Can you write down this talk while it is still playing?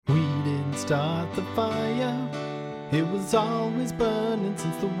start the fire. It was always burning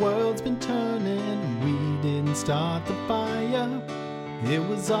since the world's been turning. We didn't start the fire. It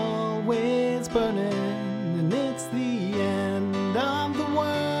was always burning, and it's the end of the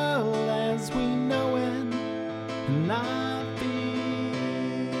world as we know it. And I feel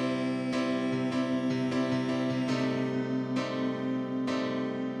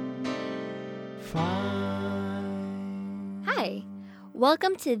fine. Hi,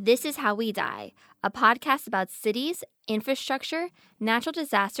 welcome to This Is How We Die, a podcast about cities, infrastructure, natural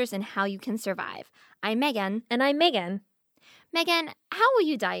disasters, and how you can survive. I'm Megan. And I'm Megan. Megan, how will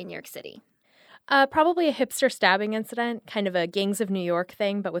you die in New York City? Probably a hipster stabbing incident, kind of a Gangs of New York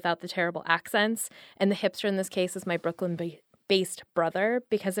thing, but without the terrible accents. And the hipster in this case is my Brooklyn-based brother,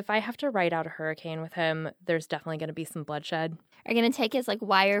 because if I have to ride out a hurricane with him, there's definitely going to be some bloodshed. Are you going to take his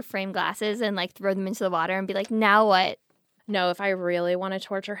wire frame glasses and throw them into the water and be like, now what? No, if I really want to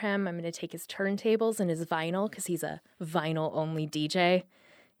torture him, I'm going to take his turntables and his vinyl, because he's a vinyl-only DJ.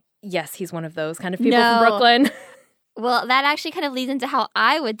 Yes, he's one of those kind of people from Brooklyn. Well, that actually kind of leads into how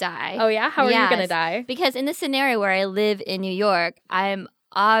I would die. Oh, yeah? How are you going to die? Because in the scenario where I live in New York, I'm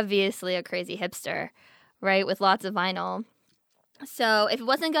obviously a crazy hipster, right, with lots of vinyl. So if it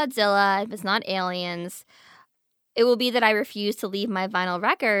wasn't Godzilla, if it's not aliens, it will be that I refuse to leave my vinyl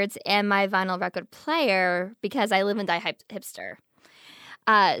records and my vinyl record player because I live and die hipster.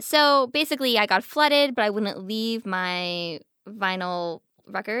 So basically, I got flooded, but I wouldn't leave my vinyl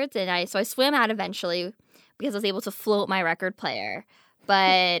records, and so I swam out eventually because I was able to float my record player.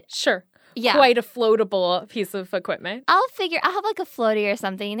 But sure. Yeah. Quite a floatable piece of equipment. I'll have a floaty or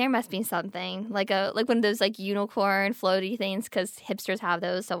something. There must be something. Like one of those unicorn floaty things, because hipsters have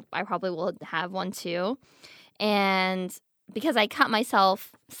those, so I probably will have one too. And because I cut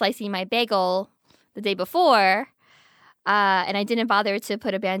myself slicing my bagel the day before, and I didn't bother to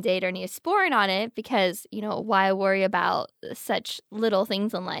put a Band-Aid or Neosporin on it because, why worry about such little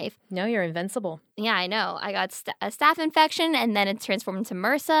things in life? No, you're invincible. Yeah, I know. I got a staph infection, and then it transformed into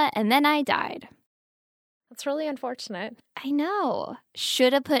MRSA, and then I died. That's really unfortunate. I know.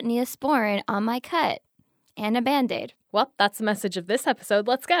 Should have put Neosporin on my cut and a Band-Aid. Well, that's the message of this episode.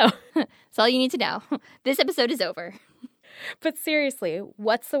 Let's go. That's all you need to know. This episode is over. But seriously,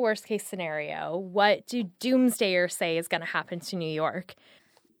 what's the worst case scenario? What do doomsdayers say is going to happen to New York?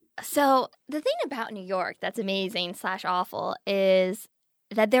 So the thing about New York that's amazing / awful is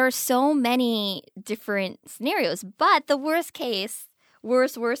that there are so many different scenarios. But the worst case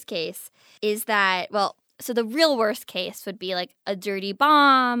is that, so the real worst case would be a dirty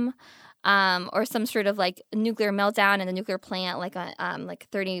bomb, or some sort of nuclear meltdown in the nuclear plant,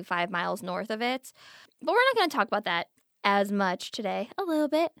 35 miles north of it. But we're not going to talk about that as much today. A little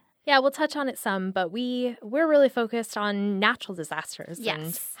bit. Yeah, we'll touch on it some, but we're really focused on natural disasters. Yes.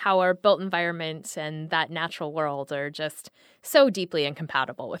 And how our built environment and that natural world are just so deeply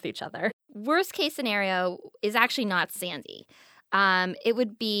incompatible with each other. Worst case scenario is actually not Sandy. It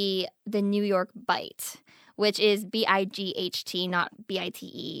would be the New York Bite, which is BIGHT, not BITE,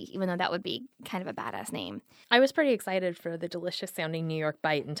 even though that would be kind of a badass name. I was pretty excited for the delicious-sounding New York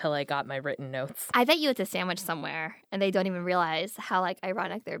Bite until I got my written notes. I bet you it's a sandwich somewhere, and they don't even realize how,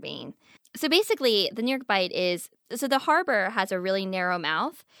 ironic they're being. So basically, the New York Bite is, so the harbor has a really narrow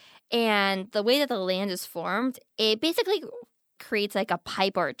mouth, and the way that the land is formed, it basically creates, a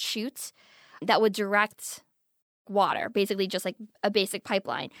pipe or a chute that would direct water, basically just a basic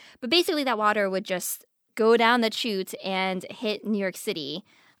pipeline. But basically, that water would just go down the chute and hit New York City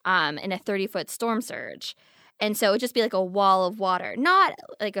in a 30-foot storm surge. And so it would just be a wall of water. Not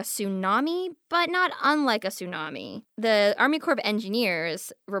like a tsunami, but not unlike a tsunami. The Army Corps of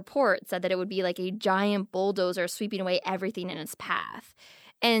Engineers report said that it would be like a giant bulldozer sweeping away everything in its path.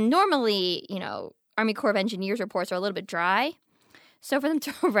 And normally, Army Corps of Engineers reports are a little bit dry. So for them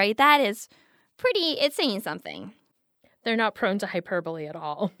to write that is it's saying something. They're not prone to hyperbole at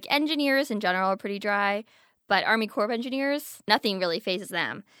all. Engineers in general are pretty dry, but Army Corps of Engineers, nothing really phases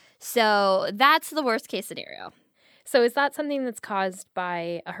them. So that's the worst case scenario. So is that something that's caused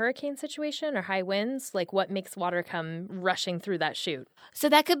by a hurricane situation or high winds? What makes water come rushing through that chute? So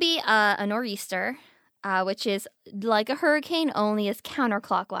that could be a nor'easter, which is like a hurricane, only is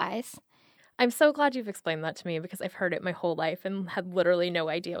counterclockwise. I'm so glad you've explained that to me because I've heard it my whole life and had literally no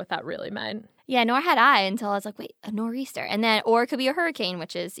idea what that really meant. Yeah, nor had I until I was like, wait, a nor'easter. And then, or it could be a hurricane,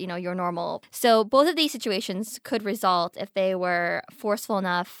 which is, your normal. So both of these situations could result if they were forceful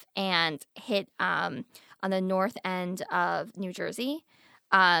enough and hit on the north end of New Jersey.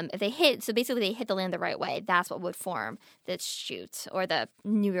 If they hit the land the right way, that's what would form this chute or the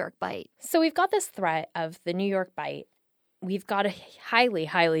New York Bite. So we've got this threat of the New York Bite. we've got a highly,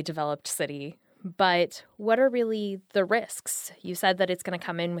 highly developed city, but what are really the risks? You said that it's going to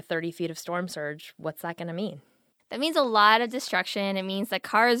come in with 30 feet of storm surge. What's that going to mean? That means a lot of destruction. It means that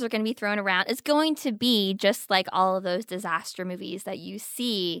cars are going to be thrown around. It's going to be just like all of those disaster movies that you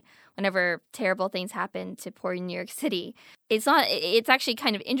see whenever terrible things happen to poor New York City. It's actually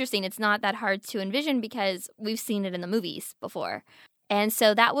kind of interesting. It's not that hard to envision because we've seen it in the movies before. And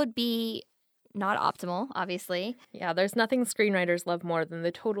so that would be not optimal, obviously. Yeah, there's nothing screenwriters love more than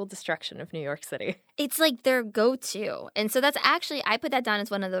the total destruction of New York City. It's like their go-to. And so that's actually, I put that down as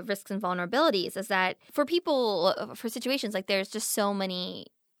one of the risks and vulnerabilities, is that for people, for situations, like there's just so many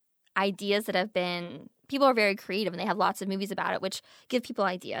ideas that have been, people are very creative and they have lots of movies about it, which give people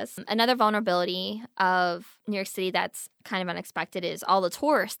ideas. Another vulnerability of New York City that's kind of unexpected is all the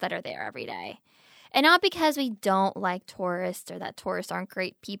tourists that are there every day. And not because we don't like tourists or that tourists aren't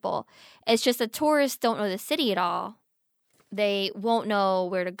great people. It's just that tourists don't know the city at all. They won't know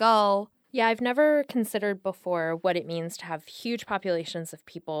where to go. Yeah, I've never considered before what it means to have huge populations of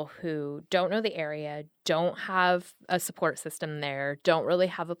people who don't know the area, don't have a support system there, don't really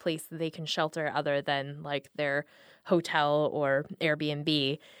have a place that they can shelter other than like their hotel or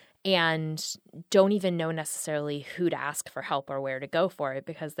Airbnb, and don't even know necessarily who to ask for help or where to go for it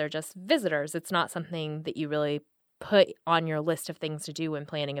because they're just visitors. It's not something that you really put on your list of things to do when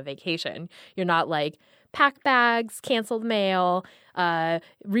planning a vacation. You're not like, pack bags, cancel the mail,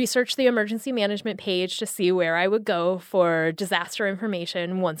 research the emergency management page to see where I would go for disaster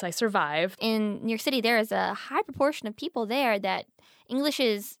information once I survived. In New York City, there is a high proportion of people there that English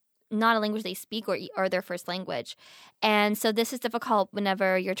is not a language they speak or their first language. And so this is difficult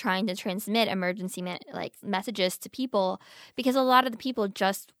whenever you're trying to transmit emergency messages to people because a lot of the people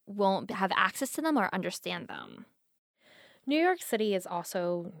just won't have access to them or understand them. New York City is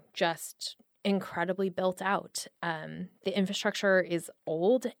also just incredibly built out. The infrastructure is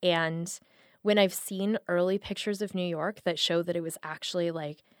old, and when I've seen early pictures of New York that show that it was actually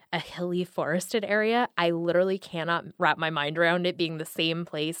like a hilly forested area, I literally cannot wrap my mind around it being the same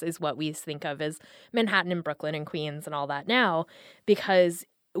place as what we think of as Manhattan and Brooklyn and Queens and all that now, because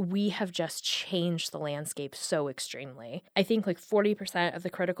we have just changed the landscape so extremely. I think like 40% of the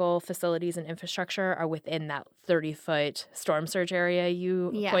critical facilities and infrastructure are within that 30-foot storm surge area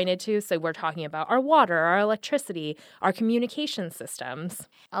you pointed to. So we're talking about our water, our electricity, our communication systems.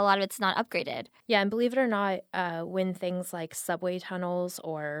 A lot of it's not upgraded. Yeah, and believe it or not, when things like subway tunnels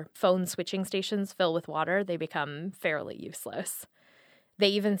or phone switching stations fill with water, they become fairly useless. They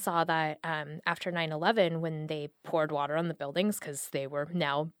even saw that after 9/11, when they poured water on the buildings because they were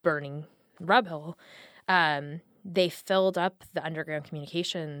now burning rubble, they filled up the underground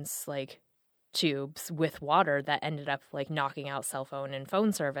communications tubes with water that ended up knocking out cell phone and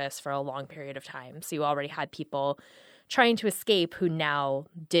phone service for a long period of time. So you already had people trying to escape who now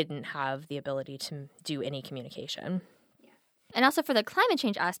didn't have the ability to do any communication. And also for the climate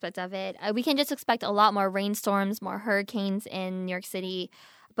change aspect of it, we can just expect a lot more rainstorms, more hurricanes in New York City,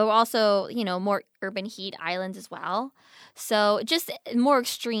 but also, more urban heat islands as well. So just more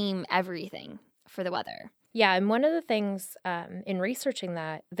extreme everything for the weather. Yeah, and one of the things in researching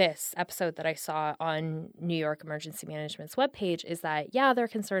this episode that I saw on New York Emergency Management's webpage is that, they're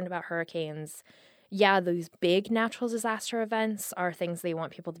concerned about hurricanes. Yeah, those big natural disaster events are things they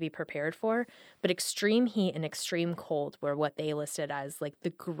want people to be prepared for, but extreme heat and extreme cold were what they listed as the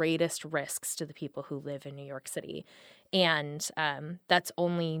greatest risks to the people who live in New York City. And that's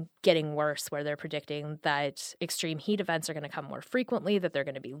only getting worse, where they're predicting that extreme heat events are going to come more frequently, that they're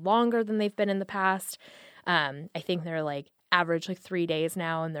going to be longer than they've been in the past. I think they're average 3 days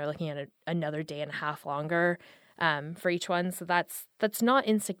now, and they're looking at another day and a half longer for each one. So that's not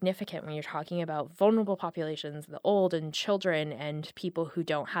insignificant when you're talking about vulnerable populations, the old and children and people who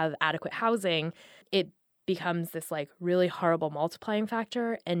don't have adequate housing. It becomes this really horrible multiplying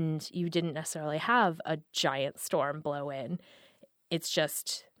factor, and you didn't necessarily have a giant storm blow in. It's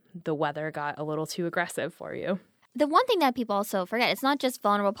just the weather got a little too aggressive for you. The one thing that people also forget, it's not just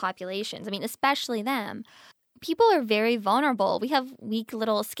vulnerable populations. I mean, especially them. People are very vulnerable. We have weak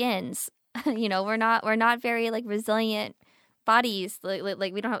little skins. We're not very resilient bodies. We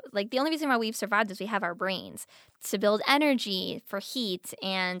don't have the only reason why we've survived is we have our brains to build energy for heat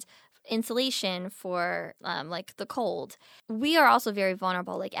and insulation for the cold. We are also very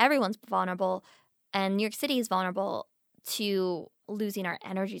vulnerable. Everyone's vulnerable, and New York City is vulnerable to losing our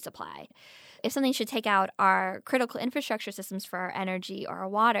energy supply. If something should take out our critical infrastructure systems for our energy or our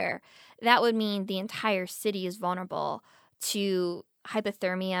water, that would mean the entire city is vulnerable to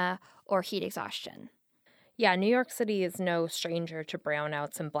hypothermia or heat exhaustion. Yeah, New York City is no stranger to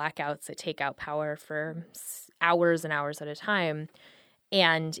brownouts and blackouts that take out power for hours and hours at a time.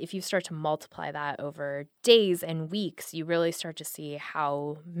 And if you start to multiply that over days and weeks, you really start to see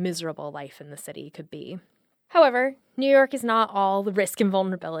how miserable life in the city could be. However, New York is not all the risk and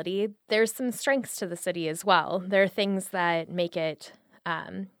vulnerability. There's some strengths to the city as well. There are things that make it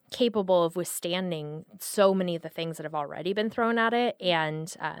capable of withstanding so many of the things that have already been thrown at it,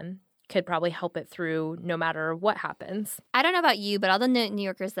 and could probably help it through no matter what happens. I don't know about you, but all the New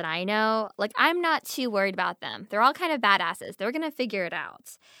Yorkers that I know, like, I'm not too worried about them. They're all kind of badasses. They're going to figure it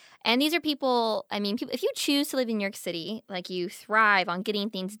out. And these are people, I mean, if you choose to live in New York City, like, you thrive on getting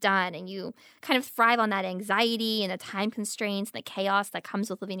things done and you kind of thrive on that anxiety and the time constraints and the chaos that comes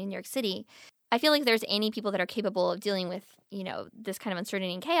with living in New York City, I feel like if there's any people that are capable of dealing with, you know, this kind of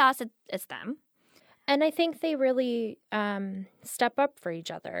uncertainty and chaos, it's them. And I think they really step up for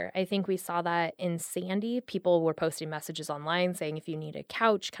each other. I think we saw that in Sandy. People were posting messages online saying, if you need a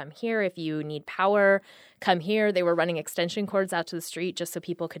couch, come here. If you need power, come here. They were running extension cords out to the street just so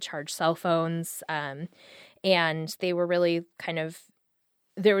people could charge cell phones. And they were really kind of,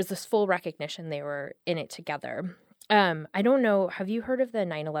 there was this full recognition they were in it together. I don't know, have you heard of the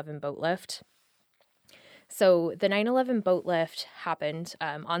 9/11 boat lift? So the 9/11 boat lift happened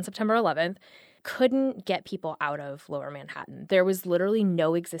on September 11th. Couldn't get people out of Lower Manhattan. There was literally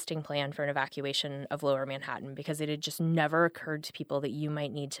no existing plan for an evacuation of Lower Manhattan because it had just never occurred to people that you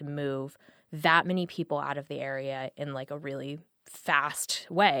might need to move that many people out of the area in like a really fast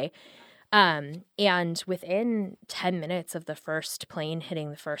way. And within 10 minutes of the first plane hitting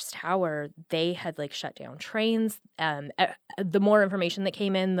the first tower, they had like shut down trains. The more information that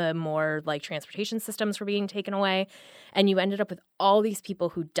came in, the more like transportation systems were being taken away. And you ended up with all these people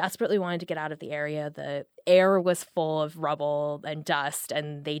who desperately wanted to get out of the area. The air was full of rubble and dust,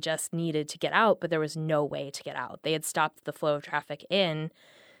 and they just needed to get out, but there was no way to get out. They had stopped the flow of traffic in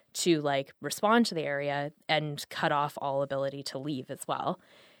to like respond to the area and cut off all ability to leave as well.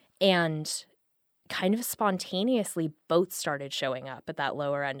 And kind of spontaneously, boats started showing up at that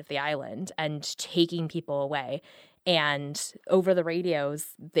lower end of the island and taking people away. And over the radios,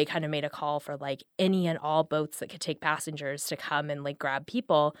 they kind of made a call for like any and all boats that could take passengers to come and like grab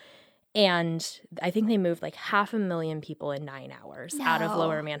people. And I think they moved like 500,000 people in 9 hours out of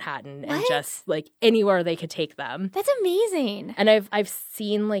Lower Manhattan and just like anywhere they could take them. That's amazing. And I've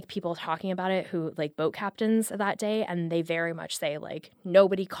seen like people talking about it who like boat captains that day, and they very much say like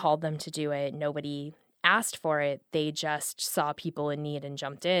nobody called them to do it. Nobody asked for it. They just saw people in need and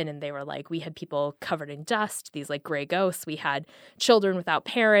jumped in, and they were like, we had people covered in dust, these like gray ghosts. We had children without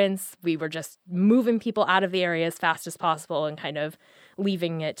parents. We were just moving people out of the area as fast as possible and kind of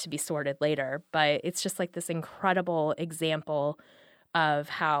leaving it to be sorted later. But it's just like this incredible example of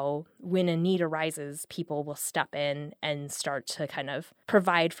how when a need arises, people will step in and start to kind of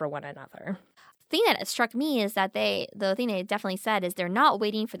provide for one another. The thing that struck me is that the thing they definitely said is they're not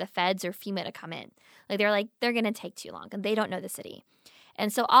waiting for the feds or FEMA to come in. They're going to take too long, and they don't know the city.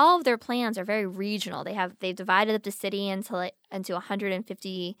 And so all of their plans are very regional. They've divided up the city into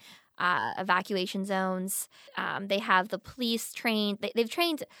 150 evacuation zones. They have the police trained. They've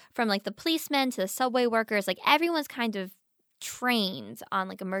trained from like the policemen to the subway workers. Like everyone's kind of trained on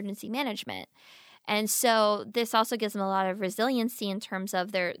like emergency management. And so this also gives them a lot of resiliency in terms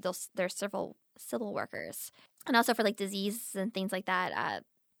of their civil workers, and also for like diseases and things like that.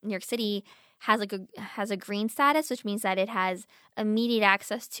 New York City has a green status, which means that it has immediate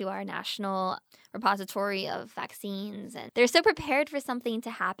access to our national repository of vaccines, and they're so prepared for something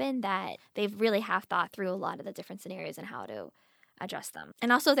to happen that they really have thought through a lot of the different scenarios and how to address them.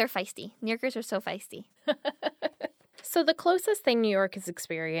 And also they're feisty. New Yorkers are so feisty. So the closest thing New York has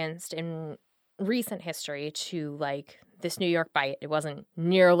experienced in recent history to like this New York bite, it wasn't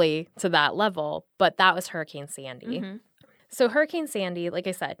nearly to that level, but that was Hurricane Sandy. Mm-hmm. So Hurricane Sandy, like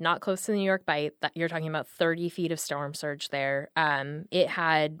I said, not close to the New York bite. That you're talking about 30 feet of storm surge there. It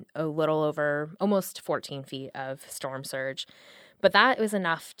had a little over almost 14 feet of storm surge, but that was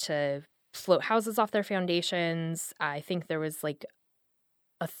enough to float houses off their foundations. I think there was like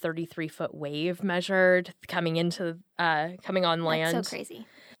a 33-foot wave measured coming on land. That's so crazy.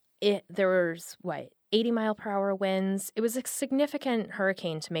 There was 80-mile-per-hour winds. It was a significant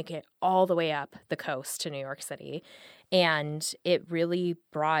hurricane to make it all the way up the coast to New York City. And it really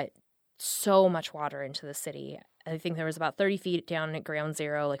brought so much water into the city. I think there was about 30 feet down at ground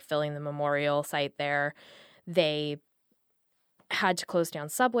zero, like filling the memorial site there. They had to close down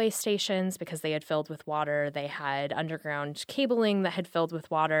subway stations because they had filled with water. They had underground cabling that had filled with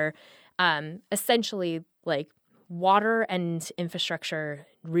water. Essentially, like, water and infrastructure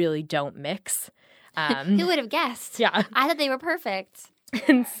really don't mix. Who would have guessed? Yeah. I thought they were perfect.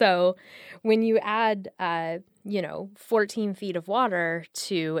 And so when you add, 14 feet of water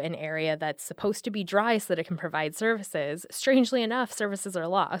to an area that's supposed to be dry so that it can provide services, strangely enough, services are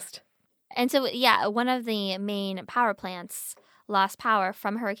lost. And so, yeah, one of the main power plants lost power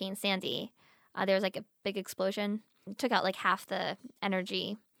from Hurricane Sandy. There was like a big explosion. It took out like half the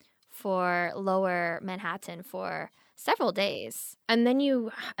energy for lower Manhattan for several days. And then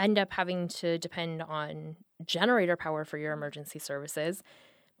you end up having to depend on generator power for your emergency services.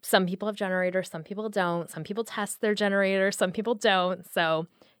 Some people have generators, some people don't. Some people test their generators, some people don't. So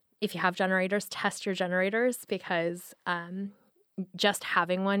if you have generators, test your generators, because just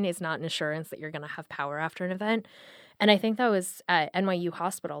having one is not an assurance that you're going to have power after an event. And I think that was at NYU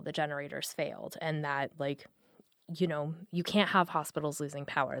Hospital, the generators failed, and that, you can't have hospitals losing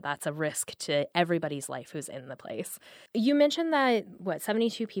power. That's a risk to everybody's life who's in the place. You mentioned that,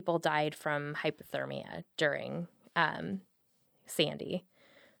 72 people died from hypothermia during Sandy,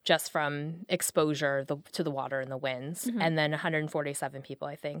 just from exposure to the water and the winds. Mm-hmm. And then 147 people,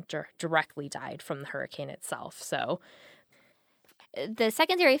 I think, directly died from the hurricane itself. So the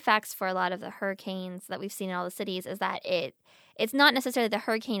secondary effects for a lot of the hurricanes that we've seen in all the cities is that it's not necessarily the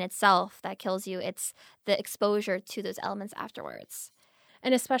hurricane itself that kills you. It's the exposure to those elements afterwards.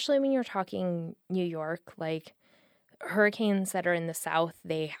 And especially when you're talking New York, like hurricanes that are in the south,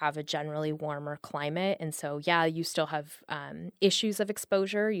 they have a generally warmer climate. And so, yeah, you still have issues of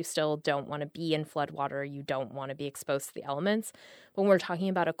exposure. You still don't want to be in floodwater. You don't want to be exposed to the elements. But when we're talking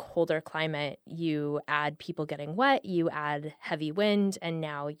about a colder climate, you add people getting wet, you add heavy wind, and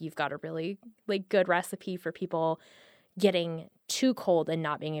now you've got a really good recipe for people getting too cold and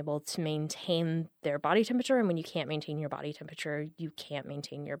not being able to maintain their body temperature. And when you can't maintain your body temperature, you can't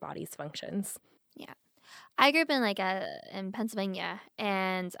maintain your body's functions. Yeah. I grew up in Pennsylvania,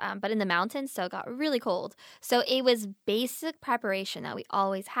 and but in the mountains, so it got really cold. So it was basic preparation that we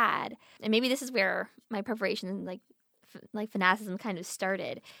always had, and maybe this is where my preparation, like fanaticism, kind of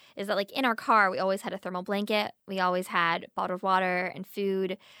started. Is that in our car we always had a thermal blanket, we always had bottled water and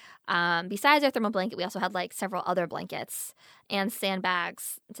food. Besides our thermal blanket, we also had several other blankets and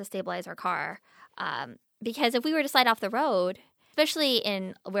sandbags to stabilize our car, because if we were to slide off the road. Especially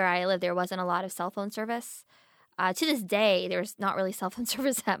in where I live, there wasn't a lot of cell phone service. To this day, there's not really cell phone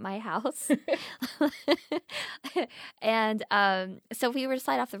service at my house. And so if we were to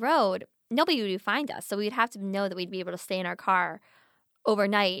slide off the road, nobody would find us. So we'd have to know that we'd be able to stay in our car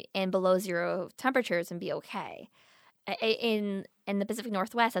overnight in below zero temperatures and be okay. In the Pacific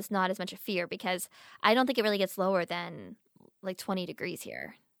Northwest, that's not as much a fear, because I don't think it really gets lower than 20 degrees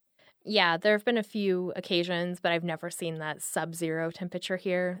here. Yeah, there have been a few occasions, but I've never seen that sub-zero temperature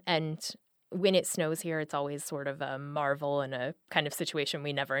here. And when it snows here, it's always sort of a marvel and a kind of situation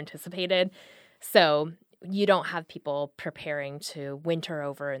we never anticipated. So you don't have people preparing to winter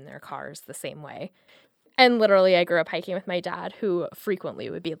over in their cars the same way. And literally, I grew up hiking with my dad, who frequently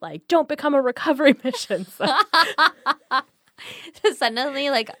would be like, don't become a recovery mission. So suddenly,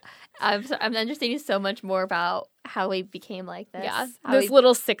 I'm understanding so much more about how we became like this. Yeah, this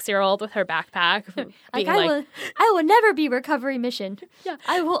little 6-year-old with her backpack. I will never be recovery mission. Yeah,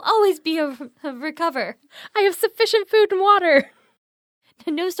 I will always be a recover. I have sufficient food and water.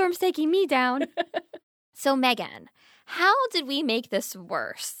 No storm's taking me down. So, Megan, how did we make this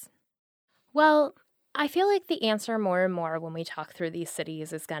worse? Well, I feel like the answer more and more when we talk through these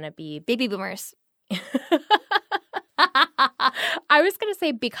cities is going to be baby boomers. I was going to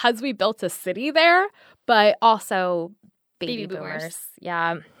say because we built a city there, but also baby boomers.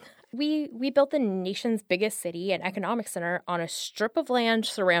 Yeah. We built the nation's biggest city and economic center on a strip of land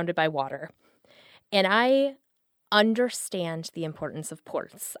surrounded by water. And I understand the importance of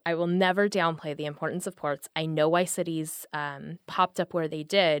ports. I will never downplay the importance of ports. I know why cities popped up where they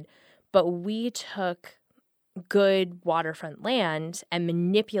did, but we took good waterfront land and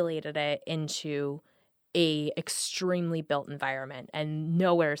manipulated it into a extremely built environment, and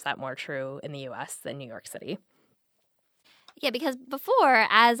nowhere is that more true in the U.S. than New York City. Yeah, because before,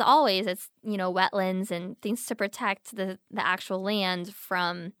 as always, it's wetlands and things to protect the actual land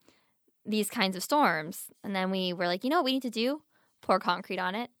from these kinds of storms. And then we were like, what we need to do? Pour concrete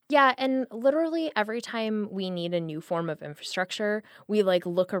on it. Yeah, and literally every time we need a new form of infrastructure, we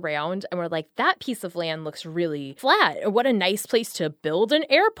look around and we're like, that piece of land looks really flat. What a nice place to build an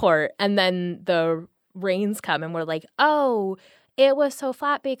airport. And then the rains come and we're like, oh, it was so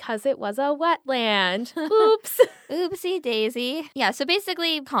flat because it was a wetland. Oops. Oopsie daisy. Yeah, so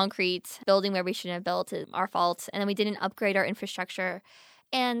basically concrete, building where we shouldn't have built, is our fault. And then we didn't upgrade our infrastructure.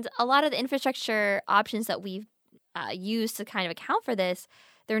 And a lot of the infrastructure options that we've used to kind of account for this,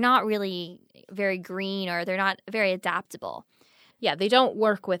 they're not really very green, or they're not very adaptable. Yeah, they don't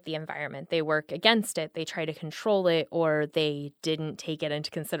work with the environment. They work against it. They try to control it, or they didn't take it into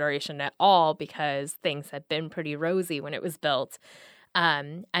consideration at all because things had been pretty rosy when it was built.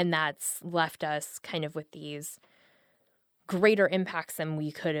 And that's left us kind of with these greater impacts than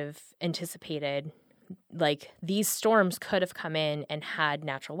we could have anticipated. Like, these storms could have come in and had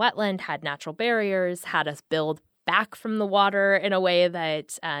natural wetland, had natural barriers, had us build back from the water in a way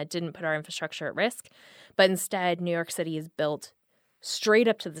that didn't put our infrastructure at risk. But instead, New York City is built straight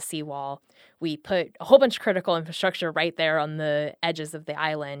up to the seawall. We put a whole bunch of critical infrastructure right there on the edges of the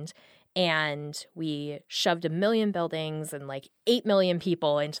island. And we shoved 1 million buildings and like 8 million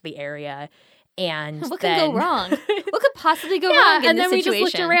people into the area. And what then, could go wrong? What could possibly go wrong in and this then we situation?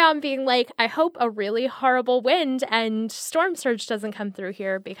 just looked around being like, I hope a really horrible wind and storm surge doesn't come through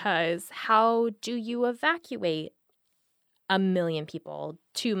here, because how do you evacuate 1 million people,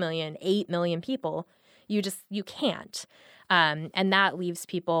 2 million, 8 million people? You can't. And that leaves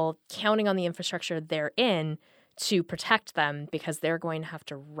people counting on the infrastructure they're in to protect them, because they're going to have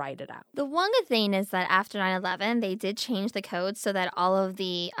to ride it out. The one good thing is that after 9/11, they did change the code so that all of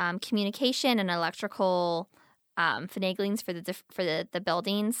the communication and electrical finaglings for the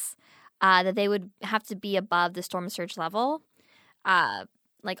buildings, that they would have to be above the storm surge level,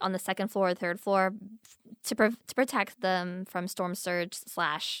 like on the second floor or third floor, to protect them from storm surge /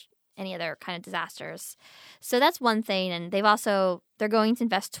 any other kind of disasters. So that's one thing. And they're going to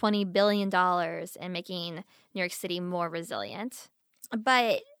invest $20 billion in making New York City more resilient.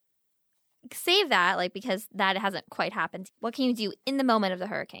 But save that, because that hasn't quite happened. What can you do in the moment of the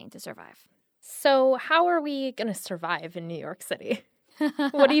hurricane to survive? So how are we going to survive in New York City?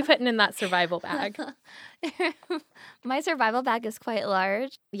 What are you putting in that survival bag? My survival bag is quite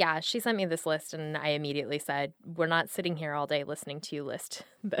large. Yeah, she sent me this list and I immediately said, we're not sitting here all day listening to you list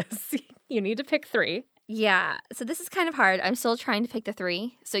this. You need to pick 3. Yeah, so this is kind of hard. I'm still trying to pick the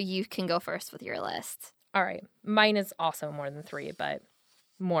 3, so you can go first with your list. All right. Mine is also more than 3, but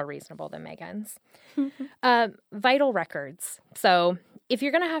more reasonable than Megan's. Vital records. So if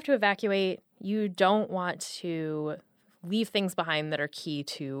you're going to have to evacuate, you don't want to leave things behind that are key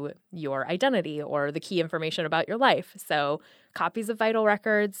to your identity or the key information about your life. So copies of vital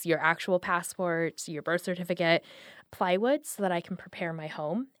records, your actual passport, your birth certificate, plywood so that I can prepare my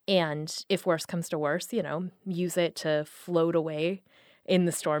home. And if worse comes to worse, use it to float away in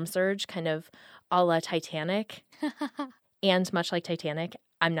the storm surge, kind of a la Titanic. And much like Titanic,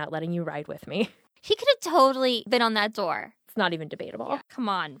 I'm not letting you ride with me. He could have totally been on that door. It's not even debatable. Yeah, come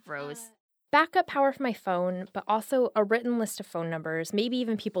on, Rose. Backup power for my phone, but also a written list of phone numbers, maybe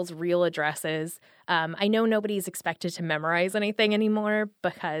even people's real addresses. I know nobody's expected to memorize anything anymore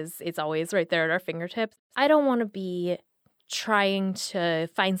because it's always right there at our fingertips. I don't want to be trying to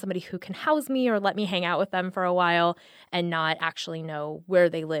find somebody who can house me or let me hang out with them for a while and not actually know where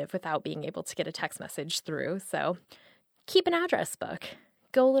they live without being able to get a text message through. So keep an address book.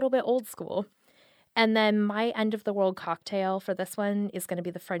 Go a little bit old school. And then my end of the world cocktail for this one is going to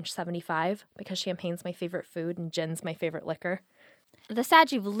be the French 75, because champagne's my favorite food and gin's my favorite liquor. The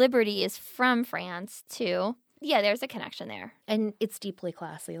Statue of Liberty is from France, too. Yeah, there's a connection there. And it's deeply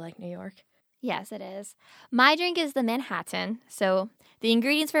classy, like New York. Yes, it is. My drink is the Manhattan. So the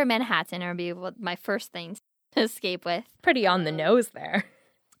ingredients for a Manhattan are my first thing to escape with. Pretty on the nose there.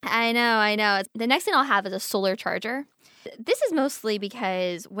 I know. The next thing I'll have is a solar charger. This is mostly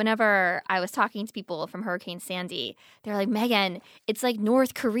because whenever I was talking to people from Hurricane Sandy, they're like, Megan, it's like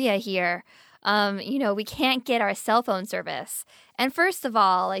North Korea here. We can't get our cell phone service. And first of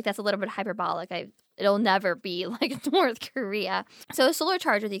all, that's a little bit hyperbolic. It'll never be like North Korea. So a solar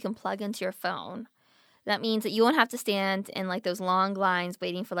charger that you can plug into your phone. That means that you won't have to stand in those long lines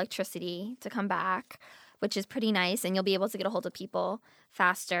waiting for electricity to come back, which is pretty nice. And you'll be able to get a hold of people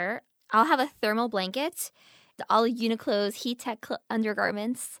faster. I'll have a thermal blanket. All Uniqlo's heat tech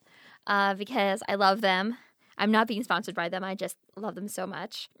undergarments, because I love them. I'm not being sponsored by them. I just love them so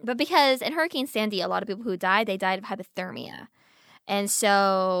much. But because in Hurricane Sandy, a lot of people who died, they died of hypothermia. And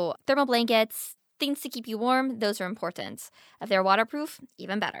so thermal blankets, things to keep you warm, those are important. If they're waterproof,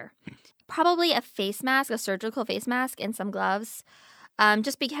 even better. Probably a face mask, a surgical face mask, and some gloves. And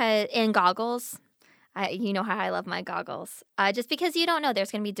goggles. You know how I love my goggles. Just because you don't know.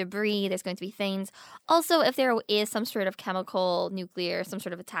 There's going to be debris. There's going to be things. Also, if there is some sort of chemical, nuclear, some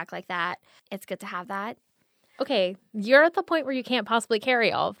sort of attack like that, it's good to have that. Okay, you're at the point where you can't possibly carry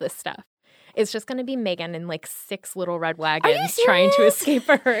all of this stuff. It's just going to be Megan in 6 little red wagons trying to escape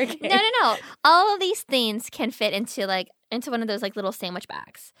a hurricane. No. All of these things can fit into one of those little sandwich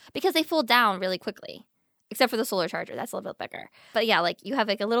bags because they fold down really quickly. except for the solar charger. That's a little bit bigger. But yeah, like you have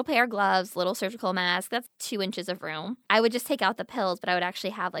like a little pair of gloves, little surgical mask. That's 2 inches of room. I would just take out the pills, but I would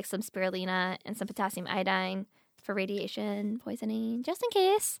actually have like some spirulina and some potassium iodine for radiation poisoning, just in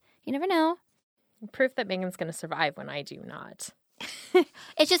case. You never know. Proof that Megan's going to survive when I do not.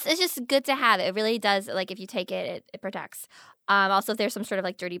 It's just good to have. It really does. Like if you take it, it protects. Also, if there's some sort of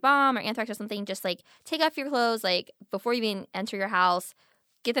like dirty bomb or anthrax or something, just like take off your clothes like before you even enter your house.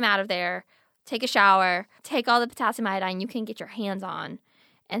 Get them out of there. Take a shower. Take all the potassium iodine you can get your hands on,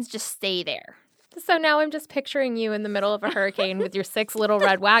 and just stay there. So now I'm just picturing you in the middle of a hurricane with your 6 little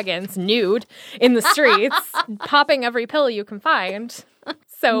red wagons, nude, in the streets, popping every pill you can find.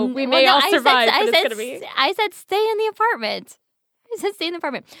 So we may all survive, but it's going to be... I said stay in the apartment.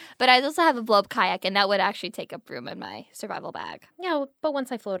 But I also have a blow-up kayak, and that would actually take up room in my survival bag. Yeah, but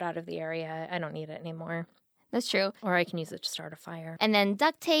once I float out of the area, I don't need it anymore. That's true. Or I can use it to start a fire. And then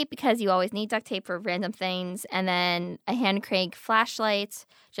duct tape, because you always need duct tape for random things. And then a hand crank flashlight,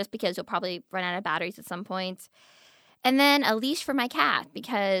 just because you'll probably run out of batteries at some point. And then a leash for my cat,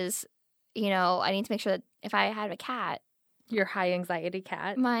 because, you know, I need to make sure that if I had a cat. Your high anxiety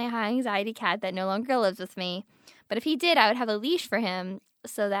cat. My high anxiety cat that no longer lives with me. But if he did, I would have a leash for him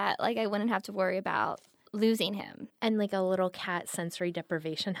so that, like, I wouldn't have to worry about losing him. And, like, a little cat sensory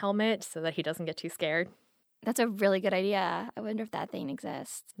deprivation helmet so that he doesn't get too scared. That's a really good idea. I wonder if that thing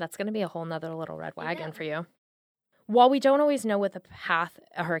exists. That's going to be a whole nother little red wagon for you. While we don't always know what the path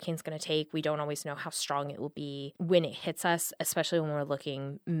a hurricane's going to take, we don't always know how strong it will be when it hits us, especially when we're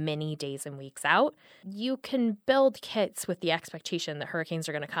looking many days and weeks out. You can build kits with the expectation that hurricanes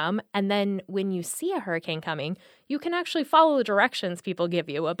are going to come. And then when you see a hurricane coming, you can actually follow the directions people give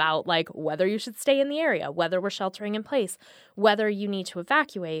you about like whether you should stay in the area, whether we're sheltering in place, whether you need to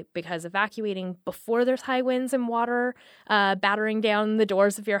evacuate, because evacuating before there's high winds and water battering down the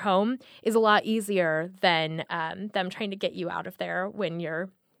doors of your home is a lot easier than them trying to get you out of there when you're,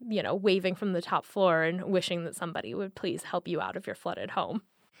 you know, waving from the top floor and wishing that somebody would please help you out of your flooded home.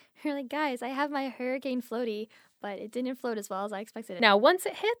 You're like, guys, I have my hurricane floaty, but it didn't float as well as I expected it. Now, once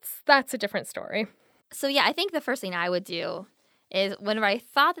it hits, that's a different story. So, yeah, I think the first thing I would do is whenever I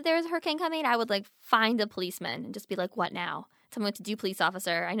thought that there was a hurricane coming, I would, like, find a policeman and just be like, what now? Tell me what to do, police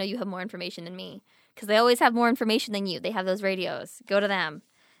officer. I know you have more information than me. Because they always have more information than you. They have those radios. Go to them.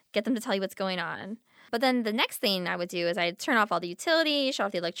 Get them to tell you what's going on. But then the next thing I would do is I'd turn off all the utilities, shut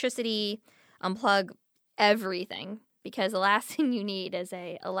off the electricity, unplug everything. Because the last thing you need is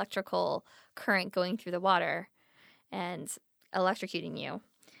a electrical current going through the water and electrocuting you.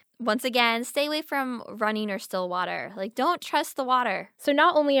 Once again, stay away from running or still water. Like, don't trust the water. So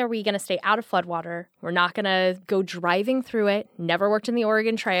not only are we going to stay out of floodwater, we're not going to go driving through it. Never worked in the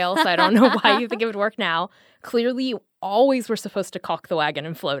Oregon Trail, so I don't know why you think it would work now. Clearly, you always were supposed to caulk the wagon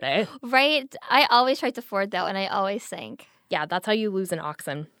and float it. Right? I always tried to ford, though, and I always sank. Yeah, that's how you lose an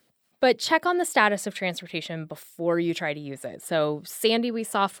oxen. But check on the status of transportation before you try to use it. So Sandy, we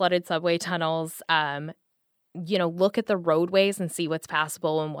saw flooded subway tunnels. You know, look at the roadways and see what's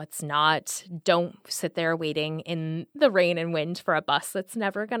passable and what's not. Don't sit there waiting in the rain and wind for a bus that's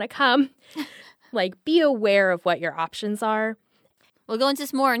never going to come. Like, be aware of what your options are. We'll go into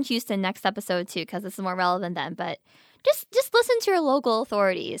this more in Houston next episode, too, because this is more relevant then. But just listen to your local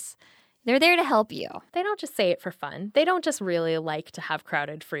authorities. They're there to help you. They don't just say it for fun. They don't just really like to have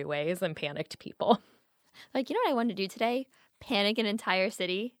crowded freeways and panicked people. Like, you know what I wanted to do today? Panic an entire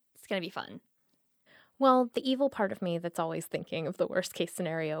city. It's going to be fun. Well, the evil part of me that's always thinking of the worst case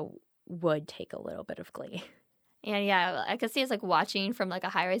scenario would take a little bit of glee. And yeah, I could see us like watching from like a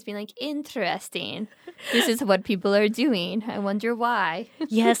high rise being like, interesting. This is what people are doing. I wonder why.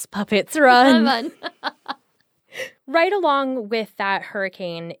 Yes, puppets, run. Right along with that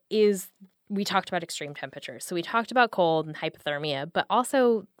hurricane is, we talked about extreme temperatures. So we talked about cold and hypothermia, but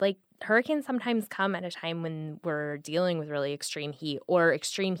also like hurricanes sometimes come at a time when we're dealing with really extreme heat or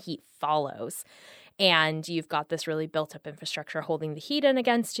extreme heat follows. And you've got this really built-up infrastructure holding the heat in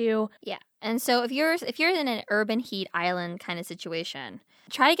against you. Yeah. And so if you're in an urban heat island kind of situation,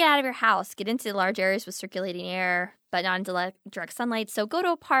 try to get out of your house. Get into large areas with circulating air, but not into direct sunlight. So go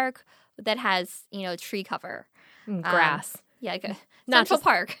to a park that has, you know, tree cover. Grass. Yeah, like Central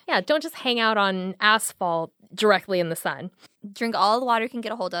Park. Yeah, don't just hang out on asphalt directly in the sun. Drink all the water you can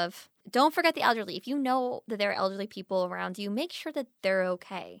get a hold of. Don't forget the elderly. If you know that there are elderly people around you, make sure that they're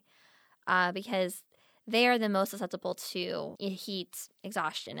okay. Because they are the most susceptible to heat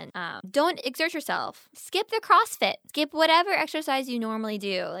exhaustion. And don't exert yourself. Skip the CrossFit. Skip whatever exercise you normally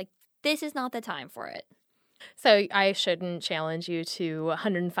do. Like, this is not the time for it. So I shouldn't challenge you to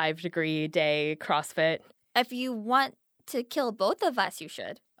 105-degree day CrossFit. If you want to kill both of us, you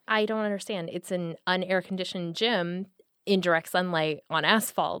should. I don't understand. It's an unair-conditioned gym in direct sunlight on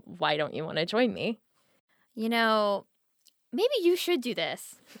asphalt. Why don't you want to join me? You know, maybe you should do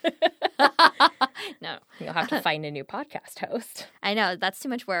this. No. You'll have to find a new podcast host. I know, that's too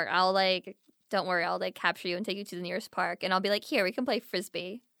much work. Don't worry, I'll capture you and take you to the nearest park. And I'll be like, here, we can play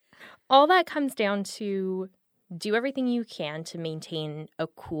Frisbee. All that comes down to do everything you can to maintain a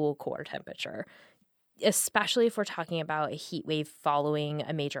cool core temperature, especially if we're talking about a heat wave following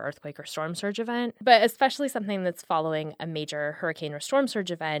a major earthquake or storm surge event, but especially something that's following a major hurricane or storm surge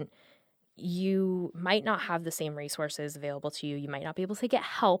event. You might not have the same resources available to you. You might not be able to get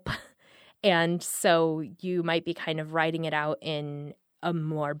help. And so you might be kind of riding it out in a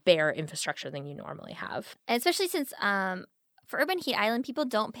more bare infrastructure than you normally have. And especially since for Urban Heat Island, people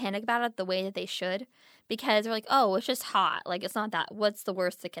don't panic about it the way that they should, because they're like, oh, it's just hot. Like, it's not that. What's the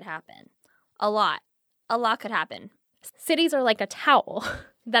worst that could happen? A lot could happen. Cities are like a towel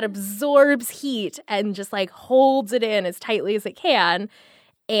that absorbs heat and just like holds it in as tightly as it can,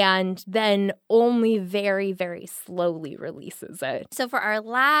 and then only very, very slowly releases it. So for our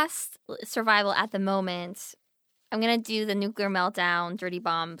last survival at the moment, I'm going to do the nuclear meltdown, dirty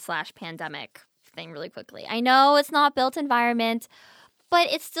bomb / pandemic thing really quickly. I know it's not built environment, but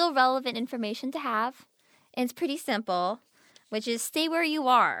it's still relevant information to have. And it's pretty simple, which is stay where you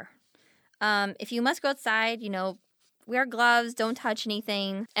are. If you must go outside, wear gloves, don't touch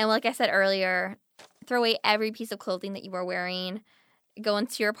anything. And like I said earlier, throw away every piece of clothing that you are wearing. Go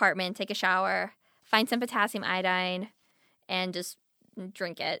into your apartment, take a shower, find some potassium iodine, and just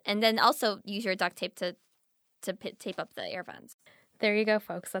drink it. And then also use your duct tape to tape up the air vents. There you go,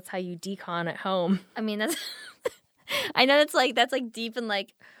 folks. That's how you decon at home. I mean, that's I know that's like deep in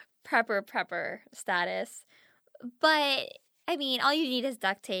like prepper status. But I mean, all you need is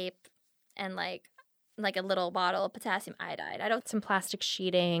duct tape and like a little bottle of potassium iodide. Some plastic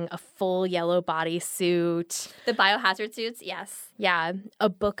sheeting, a full yellow bodysuit. The biohazard suits, yes. Yeah, a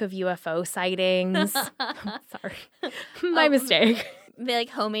book of UFO sightings. Sorry. My mistake. Like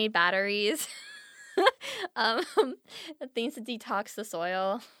homemade batteries. Things to detox the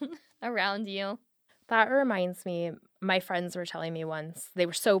soil around you. That reminds me, my friends were telling me once they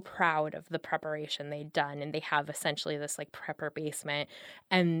were so proud of the preparation they'd done, and they have essentially this like prepper basement,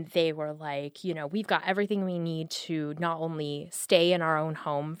 and they were like, we've got everything we need to not only stay in our own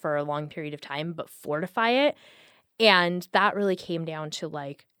home for a long period of time, but fortify it. And that really came down to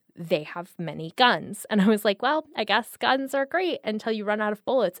like, they have many guns. And I was like, well, I guess guns are great until you run out of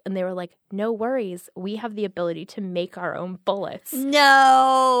bullets. And they were like, no worries. We have the ability to make our own bullets.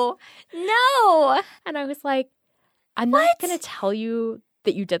 No. And I was like, I'm not going to tell you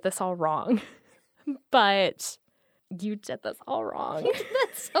that you did this all wrong, but you did this all wrong.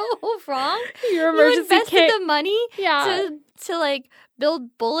 That's so wrong. Your emergency you invested kit. the money Yeah. to like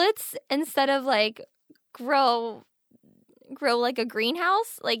build bullets instead of like grow like a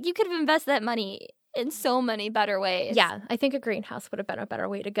greenhouse. Like you could have invested that money in so many better ways. Yeah, I think a greenhouse would have been a better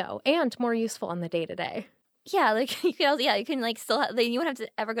way to go and more useful on the day-to-day. Yeah, like you can like still have, you wouldn't have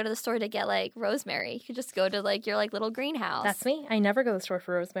to ever go to the store to get like rosemary. You could just go to like your like little greenhouse. That's me. I never go to the store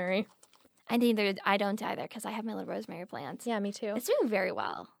for rosemary. I don't either because I have my little rosemary plant. Yeah, me too. It's doing very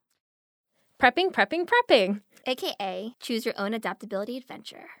well. Prepping. AKA choose your own adaptability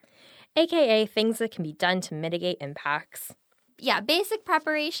adventure. AKA things that can be done to mitigate impacts. Yeah, basic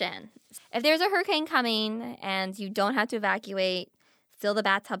preparation. If there's a hurricane coming and you don't have to evacuate, fill the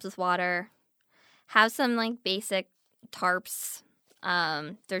bathtubs with water. Have some like basic tarps.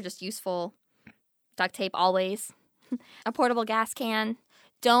 They're just useful. Duct tape always. A portable gas can.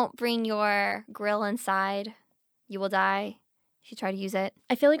 Don't bring your grill inside. You will die if you try to use it.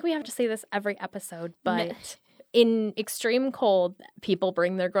 I feel like we have to say this every episode, but in extreme cold, people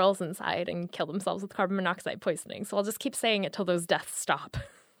bring their grills inside and kill themselves with carbon monoxide poisoning. So I'll just keep saying it till those deaths stop.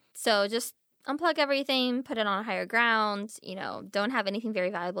 So just unplug everything, put it on higher ground. Don't have anything very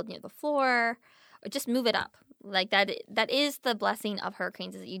valuable near the floor. Or just move it up. Like that is the blessing of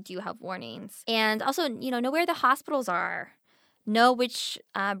hurricanes, is that you do have warnings. And also, know where the hospitals are. Know which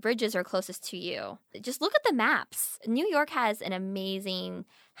bridges are closest to you. Just look at the maps. New York has an amazing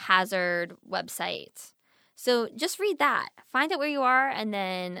hazard website. So just read that. Find out where you are and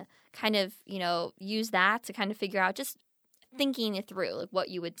then kind of, use that to kind of figure out, just thinking it through, like what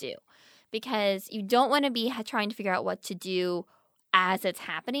you would do. Because you don't want to be trying to figure out what to do as it's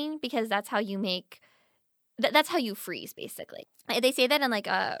happening, because that's how you that's how you freeze, basically. They say that in like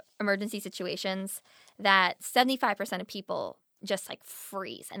emergency situations that 75% of people just like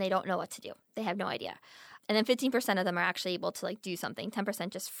freeze and they don't know what to do. They have no idea. And then 15% of them are actually able to like do something.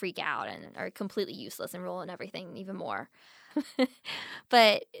 10% just freak out and are completely useless and roll in everything even more.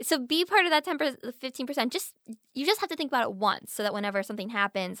 But so be part of that 15%. You just have to think about it once, so that whenever something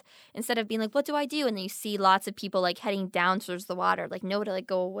happens, instead of being like, what do I do? And then you see lots of people like heading down towards the water, like know to like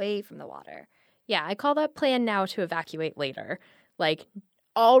go away from the water. Yeah, I call that plan now to evacuate later. Like,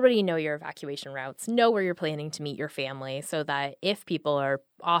 already know your evacuation routes, know where you're planning to meet your family, so that if people are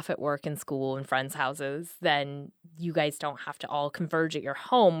off at work and school and friends' houses, then you guys don't have to all converge at your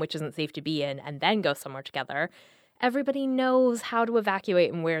home, which isn't safe to be in, and then go somewhere together. Everybody knows how to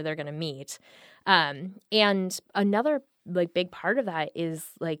evacuate and where they're going to meet. And another like big part of that is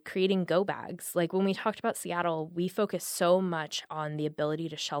like creating go bags. Like when we talked about Seattle, we focus so much on the ability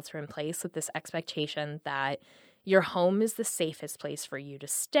to shelter in place with this expectation that your home is the safest place for you to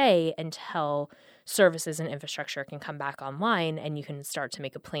stay until services and infrastructure can come back online and you can start to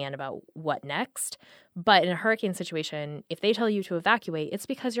make a plan about what next. But in a hurricane situation, if they tell you to evacuate, it's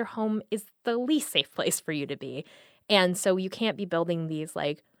because your home is the least safe place for you to be. And so you can't be building these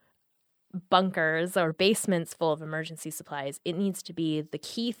like bunkers or basements full of emergency supplies. It needs to be the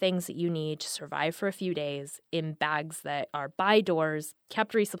key things that you need to survive for a few days in bags that are by doors,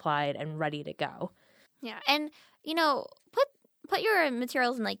 kept resupplied, and ready to go. Yeah, and you know, put your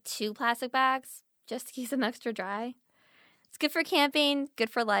materials in like 2 plastic bags just to keep them extra dry. It's good for camping,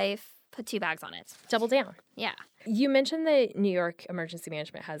 good for life. Put 2 bags on it. Double down. Yeah. You mentioned that New York Emergency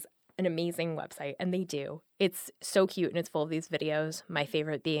Management has an amazing website, and they do. It's so cute, and it's full of these videos. My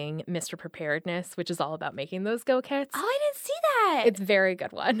favorite being Mr. Preparedness, which is all about making those go kits. Oh, I didn't see that. It's a very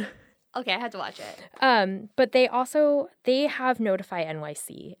good one. Okay, I have to watch it. But they have Notify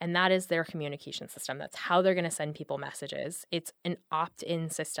NYC, and that is their communication system. That's how they're going to send people messages. It's an opt-in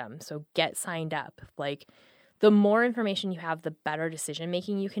system, so get signed up. Like, the more information you have, the better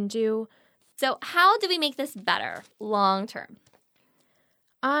decision-making you can do. So how do we make this better long term?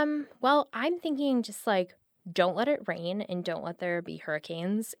 Well, I'm thinking just like don't let it rain and don't let there be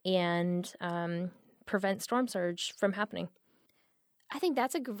hurricanes and prevent storm surge from happening. I think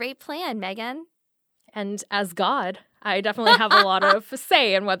that's a great plan, Megan. And as God, I definitely have a lot of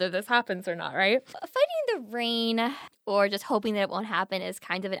say in whether this happens or not, right? Fighting the rain or just hoping that it won't happen is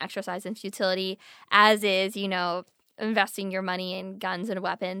kind of an exercise in futility, as is, investing your money in guns and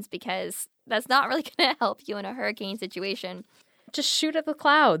weapons, because that's not really going to help you in a hurricane situation. Just shoot at the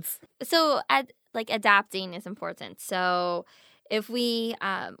clouds. So, adapting is important. So, if we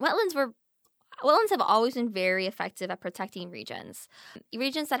wetlands have always been very effective at protecting regions.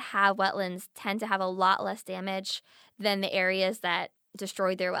 Regions that have wetlands tend to have a lot less damage than the areas that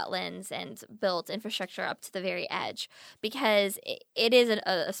destroyed their wetlands and built infrastructure up to the very edge, because it is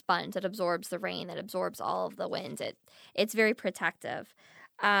a sponge that absorbs the rain, that absorbs all of the winds. It's very protective.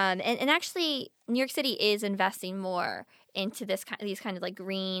 And actually, New York City is investing more into these kind of like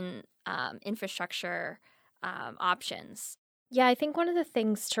green infrastructure options. Yeah, I think one of the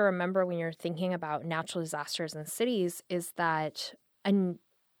things to remember when you're thinking about natural disasters in cities is that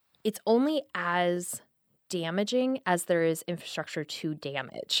it's only as damaging as there is infrastructure to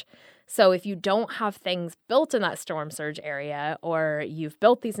damage. So if you don't have things built in that storm surge area, or you've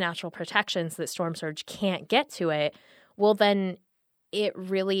built these natural protections that storm surge can't get to it, well, then it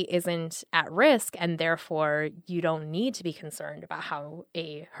really isn't at risk, and therefore you don't need to be concerned about how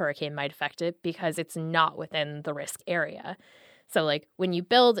a hurricane might affect it because it's not within the risk area. So like when you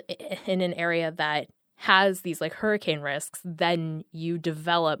build in an area that has these like hurricane risks, then you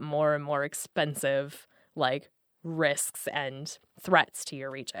develop more and more expensive like risks and threats to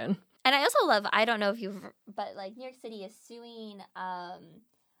your region. And I also love, I don't know if but like New York City is suing a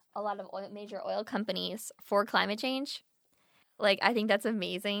lot of major oil companies for climate change. Like, I think that's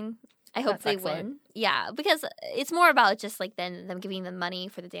amazing. I hope they win. Yeah, because it's more about just like them giving them money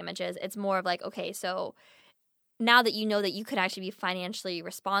for the damages. It's more of like, okay, so now that you know that you could actually be financially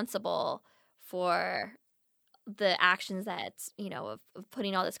responsible for the actions that, of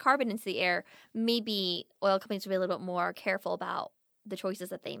putting all this carbon into the air, maybe oil companies will be a little bit more careful about the choices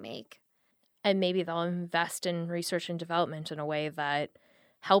that they make. And maybe they'll invest in research and development in a way that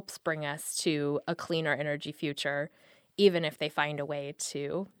helps bring us to a cleaner energy future, even if they find a way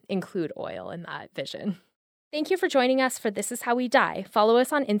to include oil in that vision. Thank you for joining us for This Is How We Die. Follow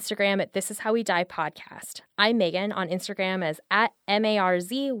us on Instagram at This Is How We Die Podcast. I'm Megan on Instagram as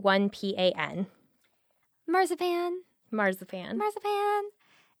 @MARZ1PAN. Marzipan.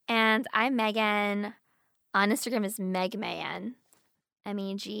 And I'm Megan. On Instagram is Megmeyan.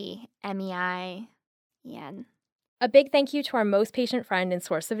 MEGMEIEN. A big thank you to our most patient friend and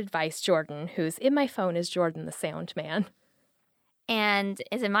source of advice, Jordan, who's in my phone as Jordan the Sound Man. And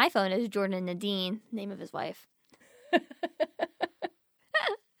is in my phone is Jordan Nadine, name of his wife.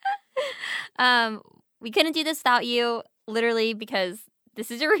 We couldn't do this without you, literally, because this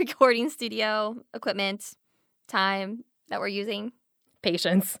is your recording studio equipment time that we're using.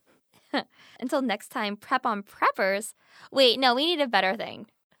 Patience. Until next time, prep on preppers. Wait, no, we need a better thing.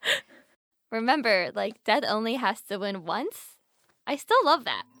 Remember, like, death only has to win once. I still love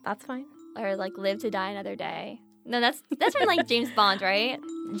that. That's fine. Or like live to die another day. No, that's from like James Bond, right?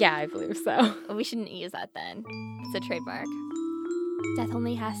 Yeah, I believe so. We shouldn't use that then. It's a trademark. Death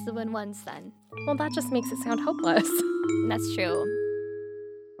only has to win once then. Well, that just makes it sound hopeless. That's true.